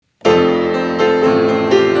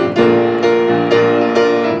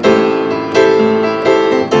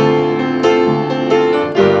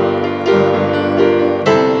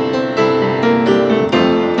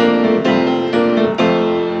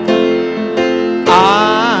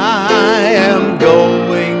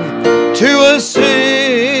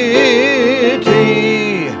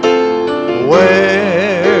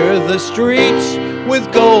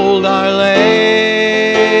gold are laid,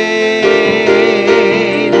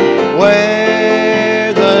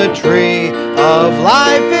 where the tree of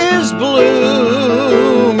life is blooming,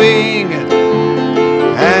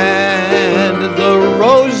 and the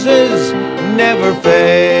roses never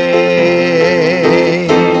fade.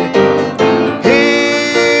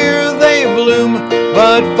 Here they bloom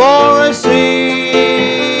but for a season,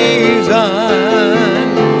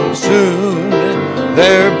 soon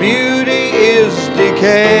their beauty is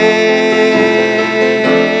decayed.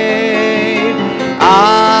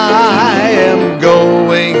 I am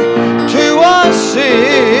going to a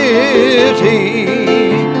city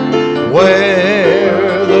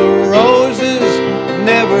where the roses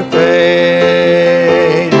never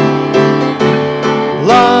fade.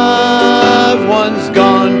 Loved ones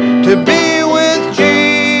gone to be with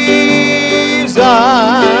Jesus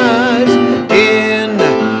in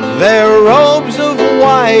their robes of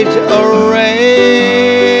white array,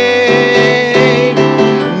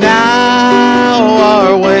 now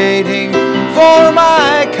are waiting for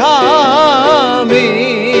my coming,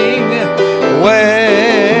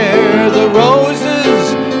 where the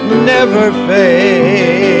roses never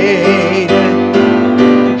fade.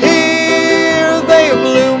 Here they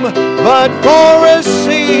bloom but for a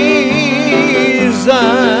season,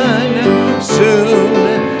 soon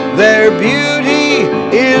their beauty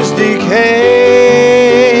is decayed.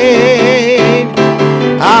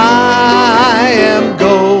 I am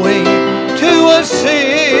going to a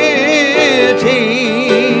city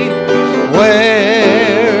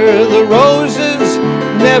where the roses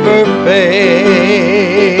never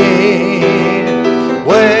fade,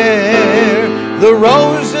 where the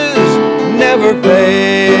roses never fade,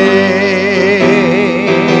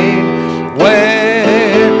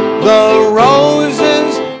 where the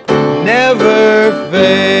roses never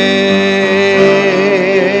fade.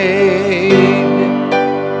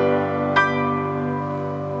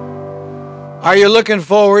 Are you looking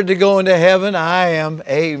forward to going to heaven? I am.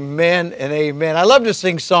 Amen and amen. I love to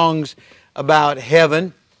sing songs about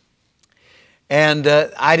heaven. And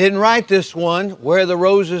I didn't write this one, Where the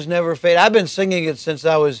Roses Never Fade. I've been singing it since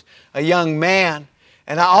I was a young man.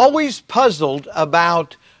 And I always puzzled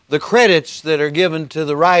about the credits that are given to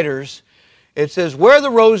the writers. It says, Where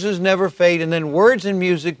the Roses Never Fade, and then words and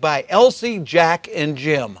music by Elsie, Jack, and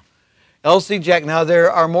Jim. Elsie, Jack. Now, there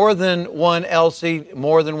are more than one Elsie,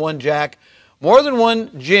 more than one Jack, more than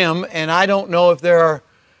one Jim, and I don't know if there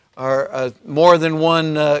are more than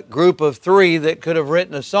one group of three that could have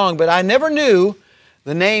written a song, but I never knew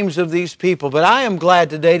the names of these people. But I am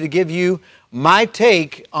glad today to give you my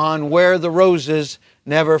take on Where the Roses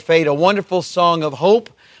Never Fade, a wonderful song of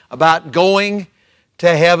hope about going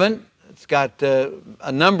to heaven. It's got a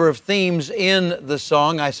number of themes in the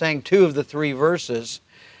song. I sang 2 of the 3 verses.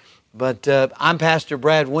 But I'm Pastor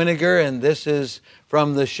Brad Winiger, and this is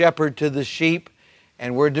From the Shepherd to the Sheep,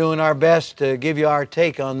 and we're doing our best to give you our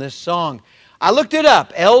take on this song. I looked it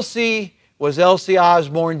up. Elsie was Elsie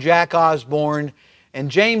Osborne, Jack Osborne, and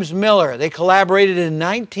James Miller. They collaborated in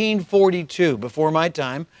 1942, before my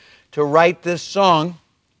time, to write this song.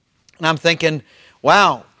 And I'm thinking,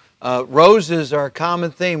 wow, roses are a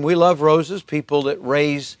common theme. We love roses, people that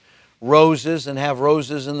raise roses and have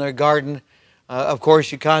roses in their garden. Of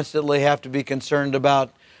course, you constantly have to be concerned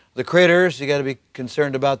about the critters. You got to be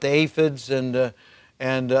concerned about the aphids and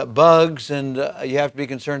bugs, and you have to be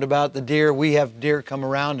concerned about the deer. We have deer come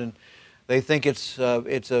around, and they think it's a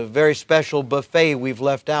very special buffet we've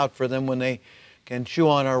left out for them when they can chew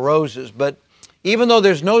on our roses. But even though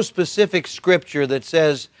there's no specific scripture that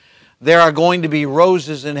says there are going to be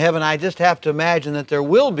roses in heaven, I just have to imagine that there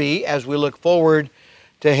will be as we look forward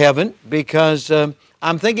to heaven, because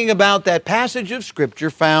I'm thinking about that passage of Scripture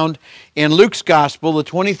found in Luke's Gospel, the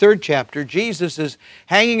 23rd chapter. Jesus is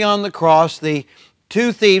hanging on the cross. The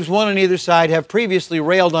 2 thieves, one on either side, have previously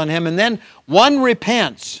railed on Him, and then one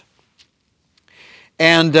repents.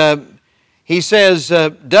 And he says,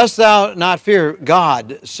 Dost thou not fear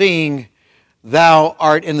God, seeing thou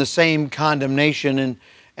art in the same condemnation?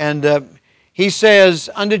 And he says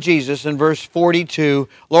unto Jesus in verse 42,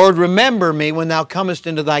 Lord, remember me when thou comest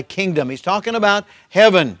into thy kingdom. He's talking about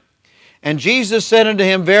heaven. And Jesus said unto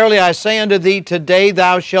him, Verily I say unto thee, today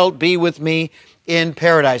thou shalt be with me in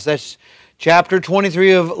paradise. That's chapter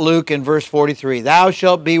 23 of Luke and verse 43. Thou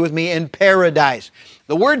shalt be with me in paradise.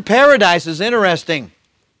 The word paradise is interesting.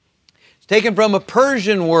 It's taken from a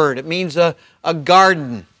Persian word. It means a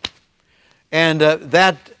garden. And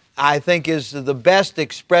that, I think, is the best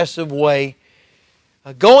expressive way.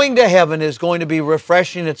 Going to heaven is going to be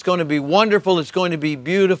refreshing. It's going to be wonderful. It's going to be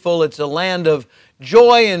beautiful. It's a land of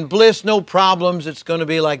joy and bliss, no problems. It's going to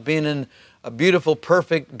be like being in a beautiful,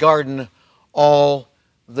 perfect garden all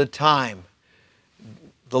the time.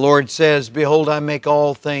 The Lord says, behold, I make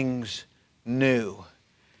all things new.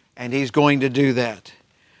 And He's going to do that.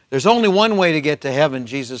 There's only one way to get to heaven.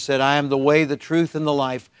 Jesus said, I am the way, the truth, and the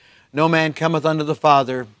life. No man cometh unto the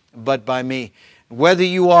Father but by me. Whether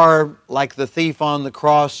you are like the thief on the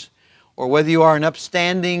cross or whether you are an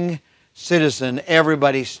upstanding citizen,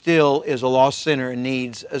 everybody still is a lost sinner and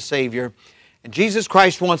needs a Savior. And Jesus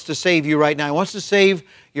Christ wants to save you right now. He wants to save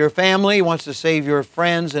your family. He wants to save your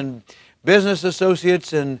friends and business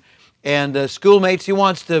associates and schoolmates. He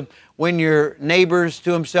wants to win your neighbors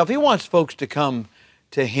to Himself. He wants folks to come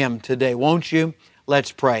to Him today. Won't you?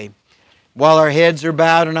 Let's pray. While our heads are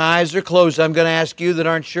bowed and eyes are closed, I'm going to ask you that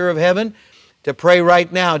aren't sure of heaven to pray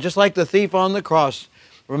right now, just like the thief on the cross.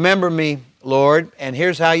 Remember me, Lord, and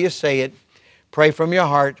here's how you say it. Pray from your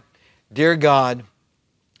heart. Dear God,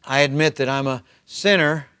 I admit that I'm a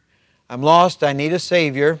sinner. I'm lost. I need a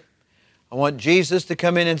Savior. I want Jesus to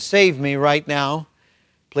come in and save me right now.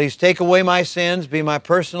 Please take away my sins, be my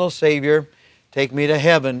personal Savior. Take me to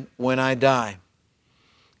heaven when I die.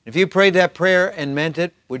 If you prayed that prayer and meant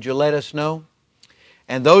it, would you let us know?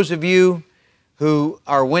 And those of you who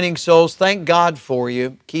are winning souls, thank God for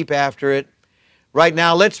you. Keep after it. Right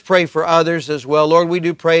now, let's pray for others as well. Lord, we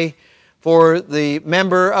do pray for the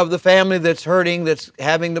member of the family that's hurting, that's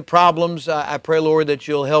having the problems. I pray, Lord, that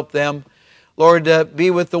you'll help them. Lord, be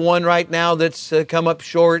with the one right now that's come up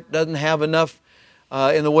short, doesn't have enough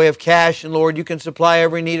in the way of cash. And Lord, you can supply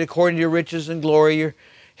every need according to your riches and glory. You're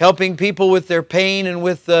helping people with their pain and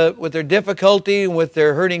with their difficulty and with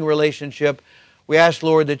their hurting relationship. We ask,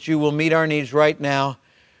 Lord, that you will meet our needs right now.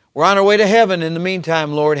 We're on our way to heaven. In the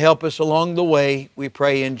meantime, Lord, help us along the way. We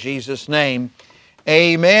pray in Jesus' name.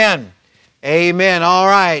 Amen. Amen. All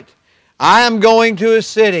right. I am going to a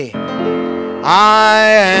city. I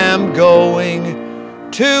am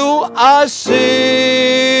going to a city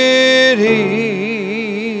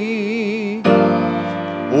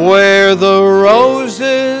where the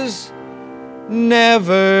roses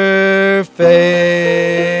never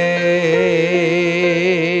fade.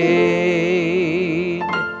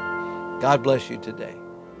 God bless you today.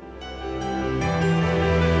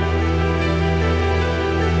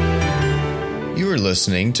 You are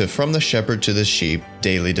listening to From the Shepherd to the Sheep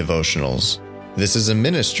Daily Devotionals. This is a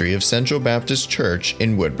ministry of Central Baptist Church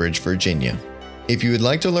in Woodbridge, Virginia. If you would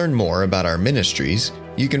like to learn more about our ministries,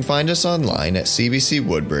 you can find us online at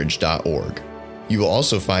cbcwoodbridge.org. You will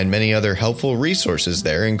also find many other helpful resources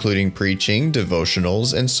there, including preaching,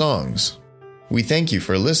 devotionals, and songs. We thank you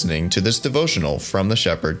for listening to this devotional From the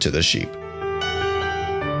Shepherd to the Sheep.